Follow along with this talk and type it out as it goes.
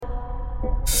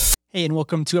Hey, and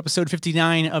welcome to episode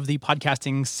 59 of the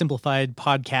Podcasting Simplified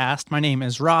podcast. My name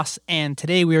is Ross, and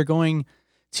today we are going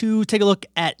to take a look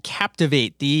at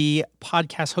Captivate, the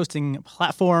podcast hosting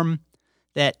platform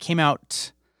that came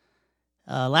out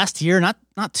last year, not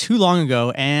too long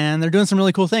ago, and they're doing some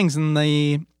really cool things in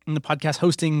the podcast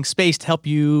hosting space to help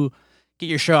you get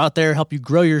your show out there, help you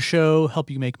grow your show, help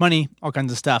you make money, all kinds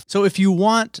of stuff. So if you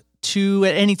want to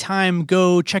at any time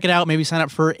go check it out, maybe sign up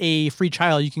for a free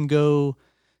trial, you can go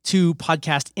to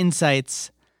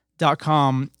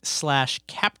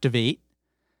podcastinsights.com/captivate,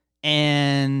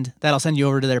 and that'll send you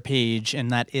over to their page, and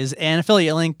that is an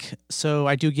affiliate link. So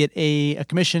I do get a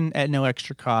commission at no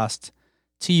extra cost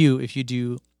to you if you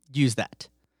do use that.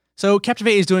 So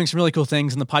Captivate is doing some really cool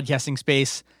things in the podcasting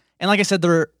space. And like I said,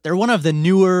 they're one of the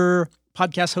newer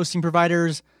podcast hosting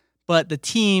providers, but the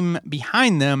team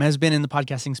behind them has been in the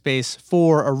podcasting space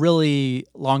for a really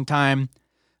long time,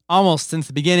 almost since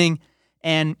the beginning.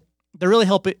 And they're really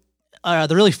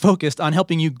focused on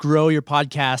helping you grow your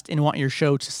podcast and want your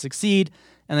show to succeed.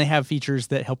 And they have features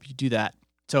that help you do that.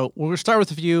 So we'll start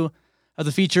with a few of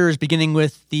the features, beginning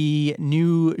with the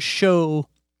new show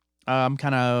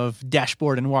kind of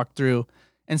dashboard and walkthrough.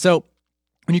 And so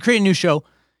when you create a new show,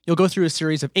 you'll go through a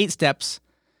series of 8 steps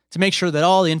to make sure that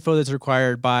all the info that's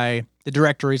required by the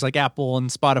directories like Apple and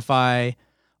Spotify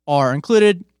are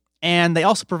included. And they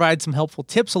also provide some helpful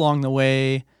tips along the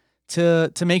way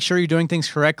to make sure you're doing things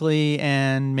correctly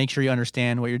and make sure you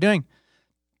understand what you're doing.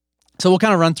 So we'll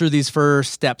kind of run through these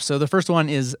first steps. So the first one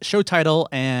is show title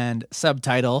and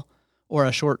subtitle, or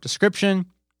a short description.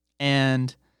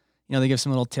 And, they give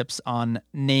some little tips on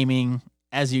naming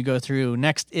as you go through.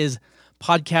 Next is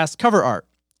podcast cover art.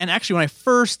 And actually, when I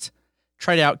first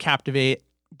tried out Captivate,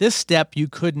 this step you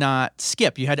could not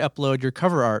skip. You had to upload your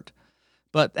cover art.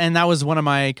 And that was one of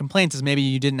my complaints, is maybe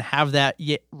you didn't have that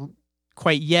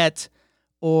quite yet,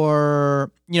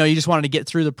 or you just wanted to get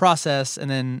through the process and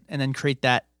then create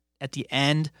that at the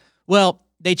end. Well,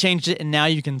 they changed it, and now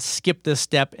you can skip this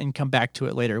step and come back to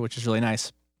it later, which is really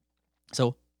nice.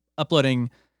 So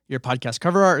uploading your podcast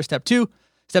cover art is step 2.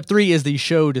 Step 3 is the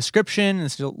show description.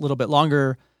 It's a little bit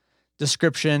longer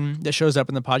description that shows up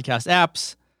in the podcast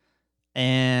apps.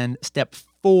 And step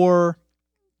 4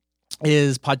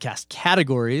 is podcast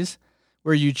categories,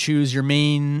 where you choose your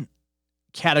main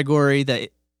category that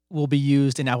will be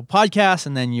used in Apple Podcasts,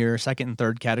 and then your second and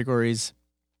third categories.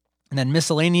 And then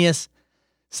miscellaneous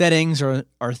settings are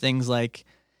things like,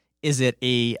 is it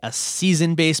a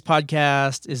season-based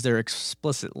podcast? Is there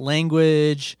explicit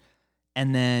language?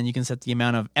 And then you can set the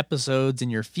amount of episodes in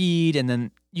your feed. And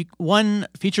then one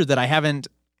feature that I haven't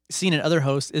seen in other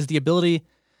hosts is the ability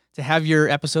to have your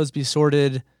episodes be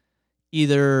sorted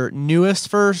either newest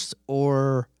first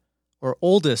or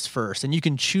oldest first. And you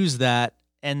can choose that,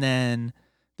 and then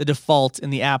the default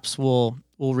in the apps will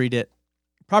read it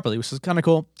properly, which is kind of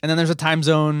cool. And then there's a time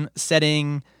zone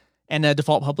setting and a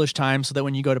default publish time, so that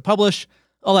when you go to publish,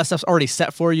 all that stuff's already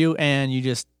set for you, and you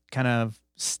just kind of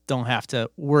don't have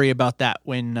to worry about that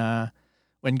when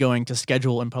going to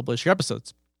schedule and publish your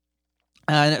episodes.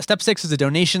 And step 6 is a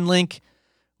donation link,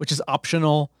 which is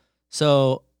optional.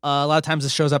 So a lot of times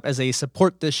this shows up as a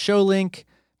support this show link,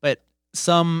 but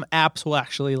some apps will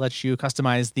actually let you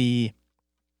customize the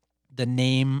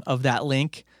name of that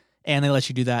link, and they let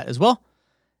you do that as well.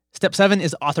 Step 7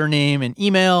 is author name and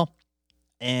email.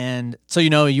 And so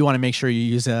you want to make sure you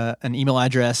use an email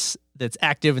address that's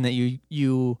active and that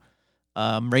you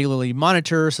regularly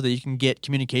monitor, so that you can get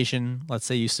communication. Let's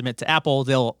say you submit to Apple,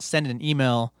 they'll send an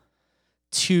email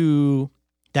to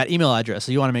that email address.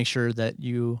 So you want to make sure that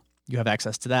you have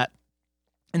access to that.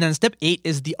 And then step 8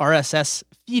 is the RSS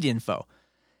feed info.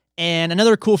 And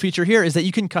another cool feature here is that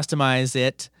you can customize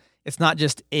it. It's not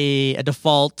just a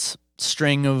default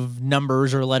string of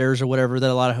numbers or letters or whatever that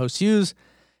a lot of hosts use.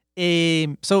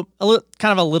 Kind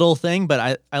of a little thing,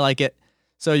 but I like it.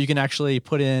 So you can actually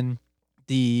put in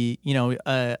the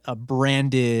a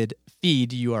branded feed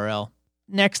URL.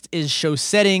 Next is show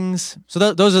settings.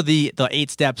 So those are the 8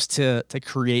 steps to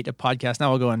create a podcast. Now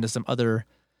we'll go into some other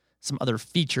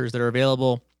features that are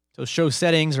available. So show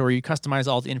settings are where you customize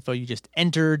all the info you just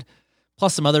entered,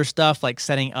 plus some other stuff like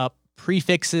setting up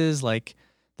prefixes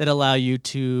that allow you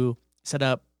to set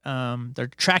up their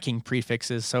tracking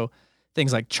prefixes. So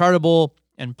things like Chartable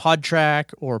and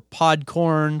Podtrack or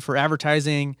Podcorn for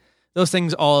advertising, those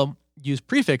things all use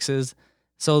prefixes.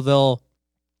 So they'll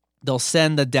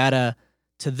send the data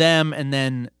to them and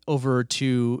then over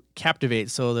to Captivate.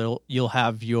 So you'll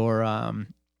have your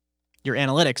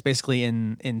analytics basically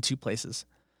in 2 places.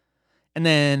 And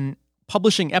then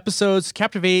publishing episodes,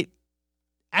 Captivate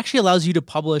actually allows you to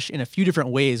publish in a few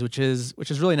different ways, which is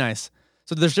really nice.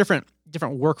 So there's different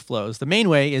workflows. The main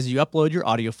way is you upload your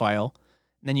audio file,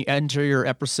 and then you enter your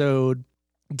episode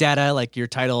data, like your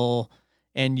title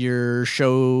and your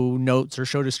show notes or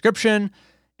show description.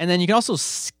 And then you can also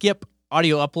skip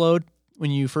audio upload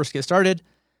when you first get started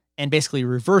and basically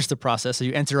reverse the process. So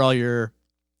you enter all your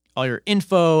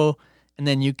info, and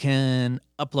then you can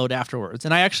upload afterwards.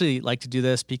 And I actually like to do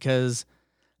this because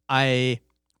I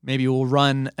maybe will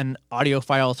run an audio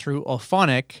file through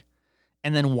Auphonic,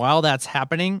 and then while that's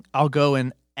happening, I'll go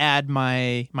and add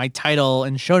my title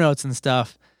and show notes and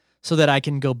stuff so that I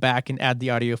can go back and add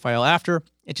the audio file after.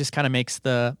 It just kind of makes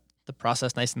the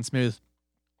process nice and smooth.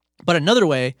 But another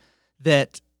way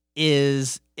that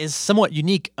is somewhat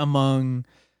unique among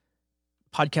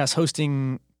podcast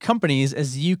hosting companies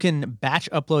is you can batch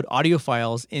upload audio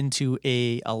files into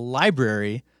a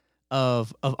library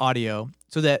of audio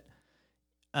so that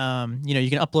you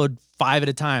can upload 5 at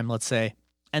a time, let's say.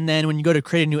 And then when you go to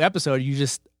create a new episode, you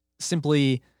just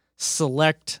simply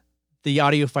select the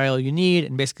audio file you need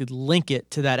and basically link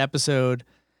it to that episode.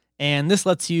 And this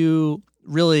lets you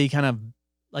really kind of,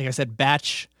 like I said,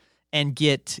 batch and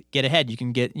get ahead. You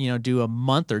can do a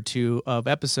month or two of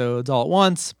episodes all at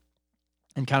once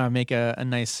and kind of make a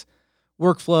nice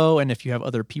workflow. And if you have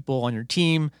other people on your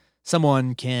team,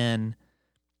 someone can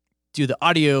do the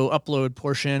audio upload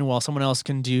portion while someone else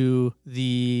can do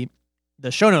the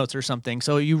show notes or something.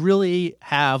 So you really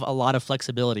have a lot of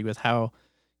flexibility with how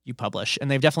you publish.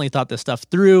 And they've definitely thought this stuff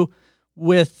through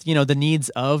with, the needs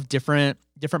of different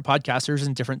podcasters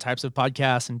and different types of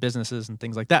podcasts and businesses and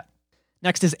things like that.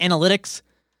 Next is analytics.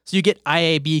 So you get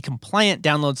IAB compliant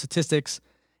download statistics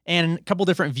and a couple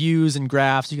different views and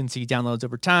graphs. You can see downloads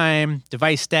over time,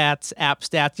 device stats, app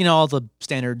stats, all the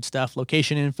standard stuff,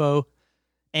 location info.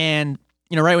 And,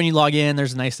 right when you log in,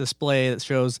 there's a nice display that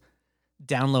shows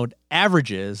download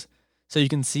averages. So you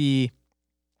can see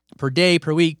per day,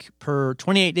 per week, per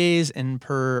 28 days, and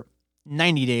per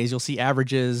 90 days, you'll see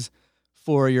averages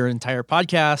for your entire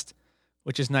podcast,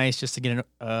 which is nice just to get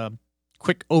a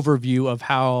quick overview of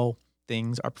how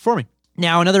things are performing.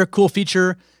 Now, another cool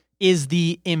feature is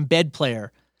the embed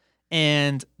player.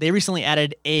 And they recently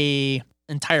added a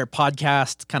entire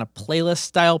podcast kind of playlist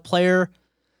style player,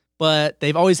 but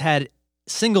they've always had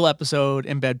single episode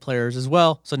embed players as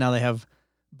well. So now they have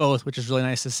both, which is really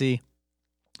nice to see.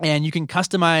 And you can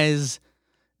customize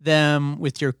them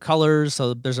with your colors.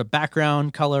 So there's a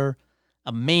background color,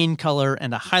 a main color,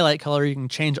 and a highlight color. You can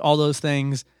change all those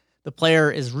things. The player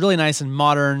is really nice and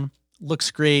modern, looks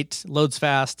great, loads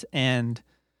fast, and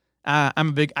I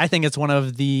think it's one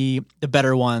of the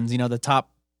better ones. The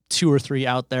top 2 or 3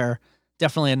 out there.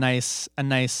 Definitely a nice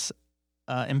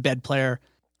embed player.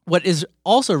 What is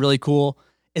also really cool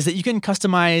is that you can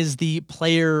customize the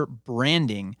player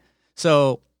branding.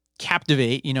 So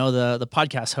Captivate, the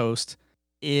podcast host,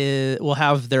 will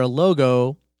have their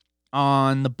logo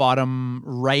on the bottom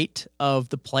right of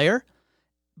the player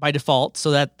by default,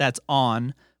 so that's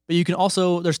on. But you can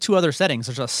also, there's 2 other settings.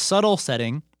 There's a subtle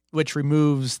setting, which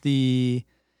removes the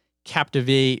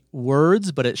Captivate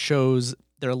words, but it shows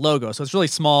their logo. So it's really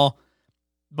small.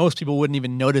 Most people wouldn't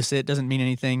even notice it. Doesn't mean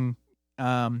anything.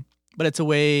 But it's a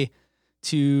way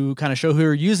to kind of show who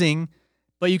you're using.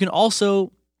 But you can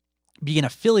also be an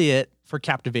affiliate for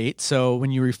Captivate. So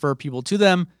when you refer people to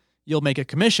them, you'll make a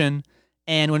commission.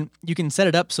 And when you can set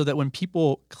it up so that when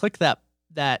people click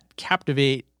that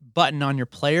Captivate button on your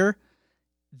player,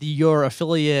 your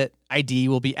affiliate ID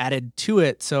will be added to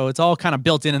it. So it's all kind of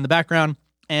built in the background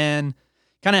and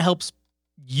kind of helps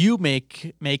you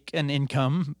make an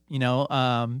income,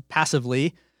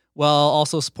 passively, while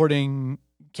also supporting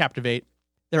Captivate.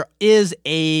 There is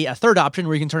a third option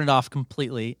where you can turn it off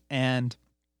completely and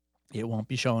it won't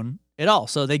be shown at all.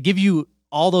 So they give you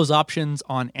all those options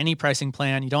on any pricing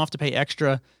plan. You don't have to pay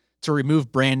extra to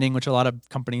remove branding, which a lot of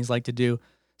companies like to do.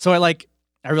 So I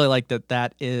really like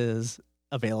that is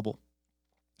available.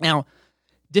 Now,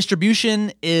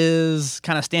 distribution is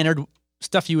kind of standard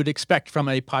stuff you would expect from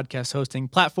a podcast hosting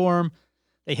platform.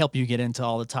 They help you get into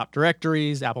all the top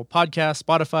directories: Apple Podcasts,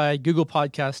 Spotify, Google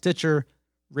Podcasts, Stitcher,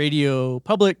 Radio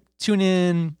Public,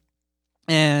 TuneIn,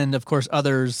 and of course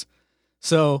others.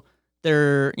 So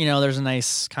there's a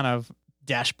nice kind of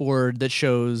dashboard that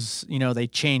shows, they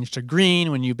change to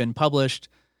green when you've been published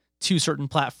to certain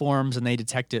platforms and they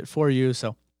detect it for you.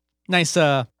 So nice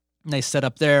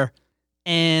setup there.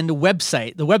 And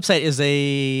website. The website is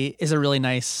a really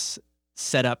nice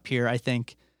setup here, I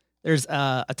think. There's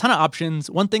a ton of options.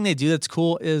 One thing they do that's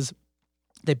cool is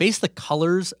they base the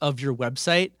colors of your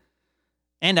website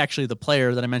and actually the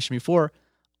player that I mentioned before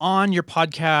on your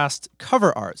podcast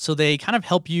cover art. So they kind of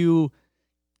help you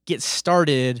get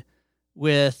started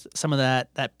with some of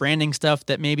that branding stuff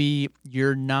that maybe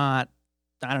you're not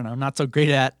so great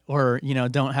at, or,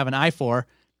 don't have an eye for,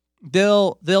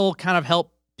 they'll kind of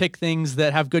help pick things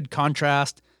that have good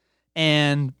contrast.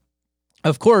 And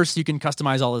of course you can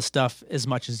customize all this stuff as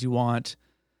much as you want,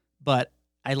 but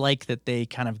I like that they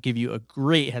kind of give you a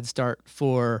great head start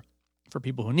for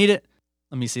people who need it.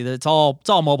 Let me see that it's all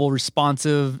mobile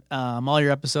responsive. All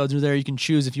your episodes are there. You can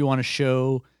choose if you want to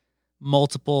show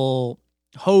multiple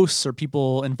hosts or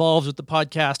people involved with the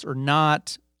podcast or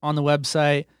not on the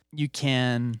website. You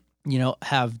can,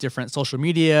 have different social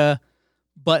media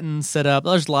buttons set up.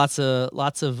 There's lots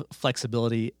of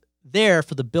flexibility there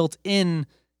for the built-in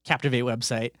Captivate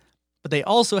website. But they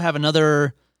also have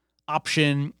another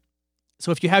option.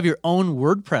 So if you have your own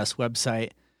WordPress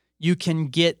website, you can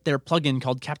get their plugin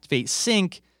called Captivate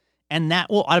Sync, and that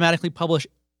will automatically publish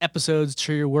episodes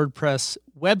to your WordPress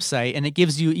website, and it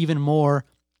gives you even more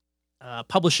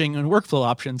publishing and workflow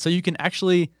options. So you can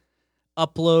actually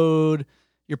upload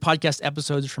your podcast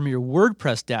episodes from your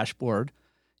WordPress dashboard.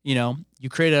 You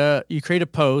create a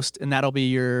post, and that'll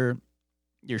be your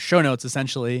show notes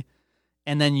essentially,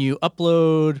 and then you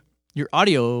upload your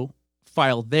audio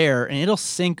file there, and it'll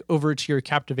sync over to your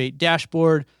Captivate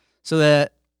dashboard so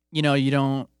that you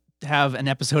don't have an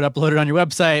episode uploaded on your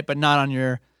website but not on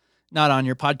your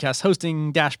podcast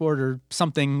hosting dashboard or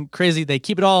something crazy. They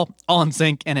keep it all in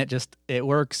sync, and it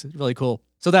works. It's really cool.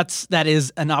 So that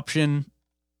is an option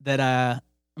that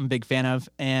I'm a big fan of,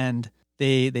 and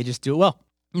they just do it well.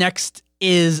 Next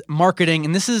is marketing,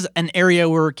 and this is an area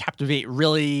where Captivate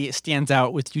really stands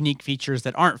out with unique features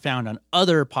that aren't found on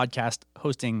other podcast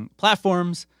hosting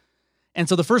platforms. And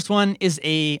so the first one is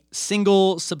a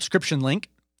single subscription link,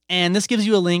 and this gives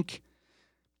you a link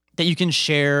that you can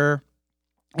share,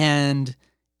 and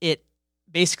it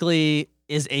basically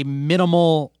is a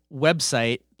minimal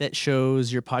website that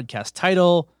shows your podcast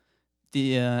title,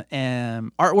 the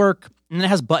artwork, and it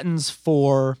has buttons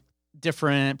for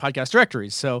different podcast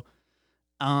directories. So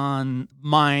on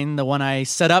mine, the one I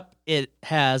set up, it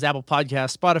has Apple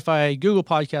Podcasts, Spotify, Google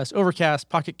Podcasts, Overcast,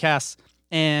 Pocket Casts,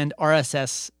 and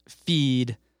RSS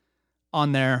feed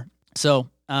on there. So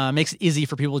makes it easy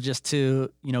for people just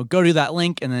to, go to that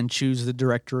link and then choose the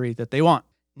directory that they want.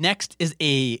 Next is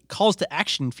a calls to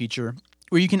action feature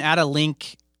where you can add a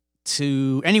link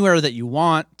to anywhere that you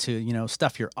want to,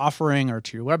 stuff you're offering, or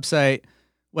to your website,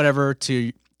 whatever,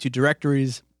 to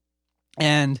directories.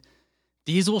 And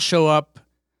these will show up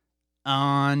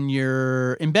on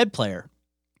your embed player.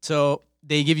 So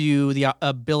they give you the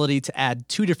ability to add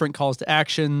 2 different calls to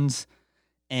actions,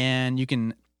 and you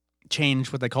can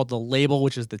change what they call the label,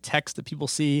 which is the text that people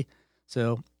see.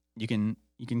 So you can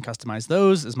customize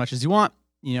those as much as you want.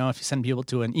 If you send people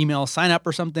to an email sign up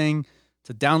or something,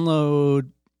 to download,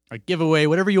 a giveaway,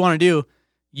 whatever you want to do,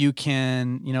 you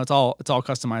can, it's all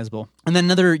customizable. And then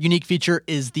another unique feature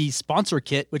is the sponsor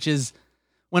kit, which is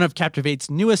one of Captivate's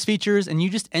newest features. And you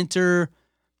just enter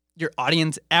your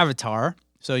audience avatar.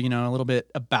 So, a little bit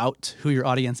about who your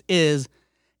audience is,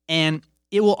 and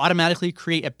it will automatically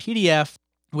create a PDF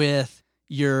with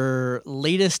your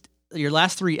last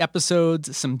 3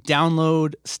 episodes, some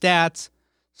download stats,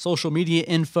 social media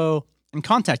info, and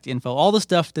contact info, all the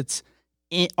stuff that's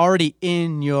already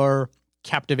in your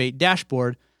Captivate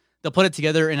dashboard. They'll put it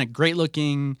together in a great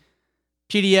looking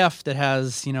PDF that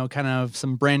has, kind of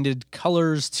some branded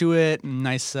colors to it and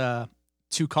nice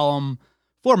 2-column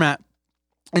format.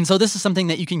 And so this is something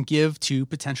that you can give to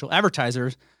potential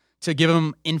advertisers to give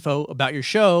them info about your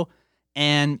show.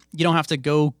 And you don't have to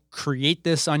go create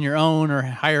this on your own or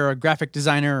hire a graphic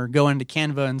designer or go into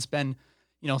Canva and spend,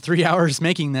 3 hours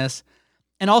making this.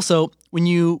 And also when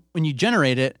you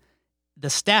generate it, the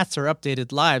stats are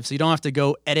updated live. So you don't have to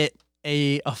go edit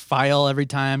a file every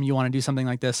time you want to do something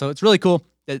like this. So it's really cool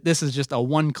that this is just a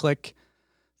 1-click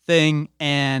thing,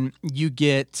 and you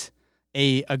get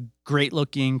a great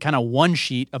looking kind of one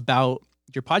sheet about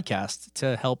your podcast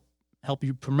to help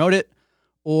you promote it,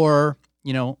 or,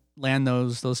 land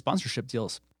those sponsorship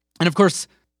deals. And of course,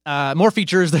 more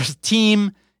features. There's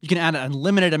team. You can add an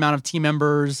unlimited amount of team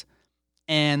members,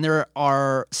 and there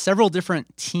are several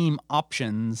different team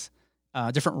options,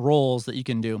 different roles that you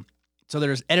can do. So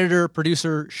there's editor,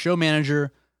 producer, show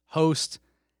manager, host,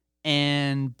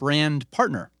 and brand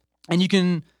partner. And you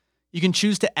can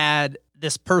choose to add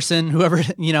this person, whoever,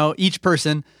 each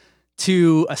person,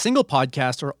 to a single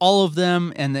podcast or all of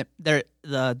them. And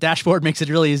the dashboard makes it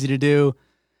really easy to do.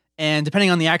 And depending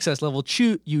on the access level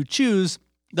you choose,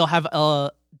 they'll have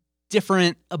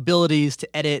different abilities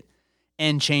to edit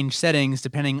and change settings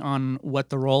depending on what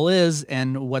the role is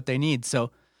and what they need.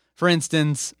 So for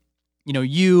instance,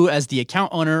 you as the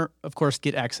account owner, of course,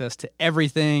 get access to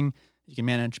everything. You can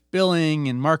manage billing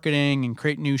and marketing and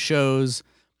create new shows,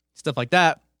 stuff like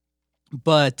that.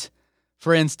 But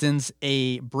for instance,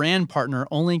 a brand partner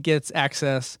only gets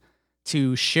access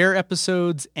to share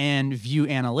episodes and view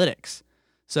analytics.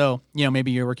 So,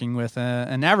 maybe you're working with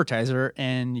an advertiser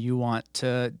and you want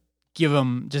to give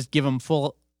them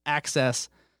full access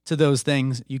to those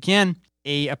things. You can.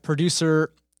 A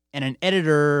producer and an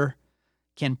editor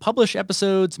can publish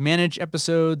episodes, manage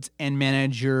episodes, and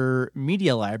manage your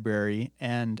media library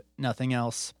and nothing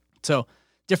else. So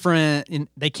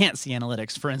they can't see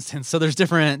analytics, for instance. So there's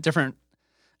different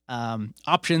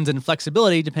options and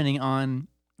flexibility depending on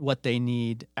what they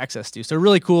need access to. So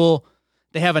really cool.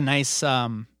 They have a nice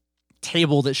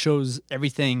table that shows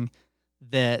everything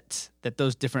that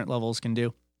those different levels can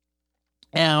do.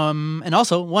 And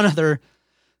also one other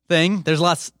thing,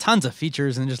 there's tons of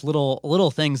features and just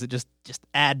little things that just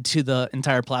add to the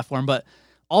entire platform. But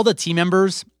all the team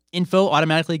members' info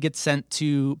automatically gets sent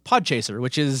to Podchaser,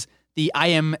 which is the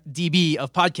IMDb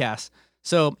of podcasts.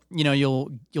 So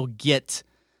you'll get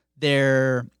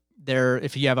their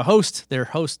if you have a host, the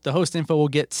host info will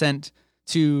get sent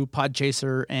to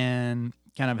Podchaser and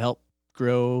kind of help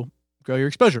grow your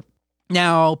exposure.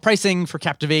 Now, pricing for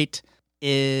Captivate,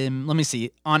 let me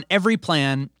see. On every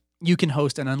plan, you can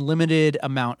host an unlimited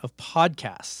amount of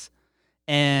podcasts,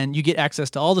 and you get access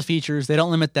to all the features. They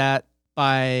don't limit that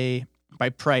by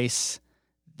price.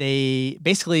 They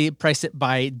basically price it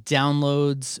by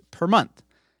downloads per month.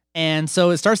 And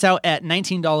so it starts out at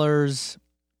 $19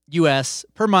 US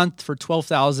per month for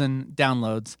 12,000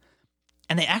 downloads.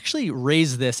 And they actually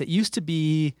raised this. It used to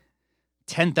be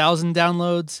 10,000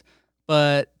 downloads,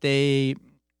 but they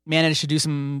managed to do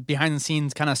some behind the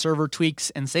scenes kind of server tweaks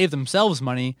and save themselves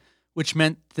money, which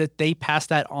meant that they passed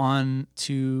that on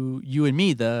to you and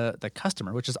me, the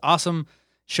customer, which is awesome.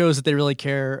 Shows that they really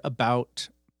care about,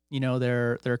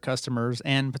 their customers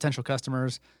and potential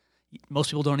customers. Most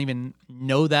people don't even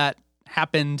know that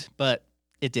happened, but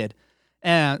it did.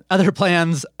 And other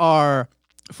plans are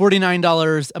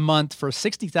 $49 a month for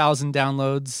 60,000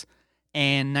 downloads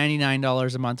and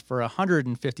 $99 a month for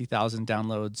 150,000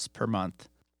 downloads per month.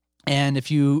 And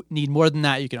if you need more than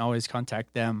that, you can always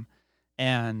contact them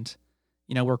and,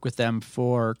 work with them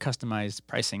for customized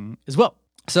pricing as well.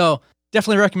 So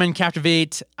definitely recommend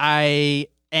Captivate. I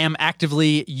am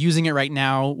actively using it right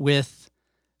now with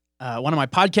one of my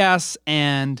podcasts,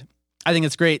 and I think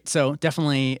it's great. So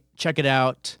definitely check it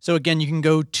out. So again, you can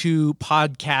go to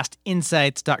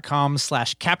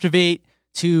podcastinsights.com/Captivate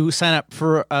to sign up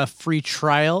for a free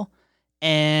trial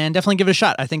and definitely give it a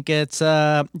shot. I think it's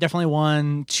definitely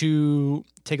one to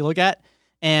take a look at.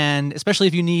 And especially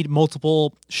if you need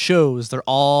multiple shows, they're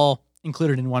all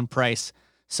included in one price.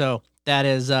 So that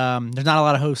is, there's not a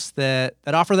lot of hosts that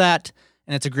offer that.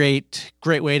 And it's a great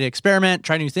way to experiment,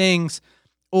 try new things,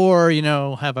 or,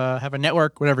 have a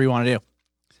network, whatever you want to do.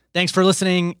 Thanks for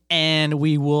listening, and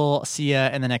we will see you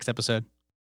in the next episode.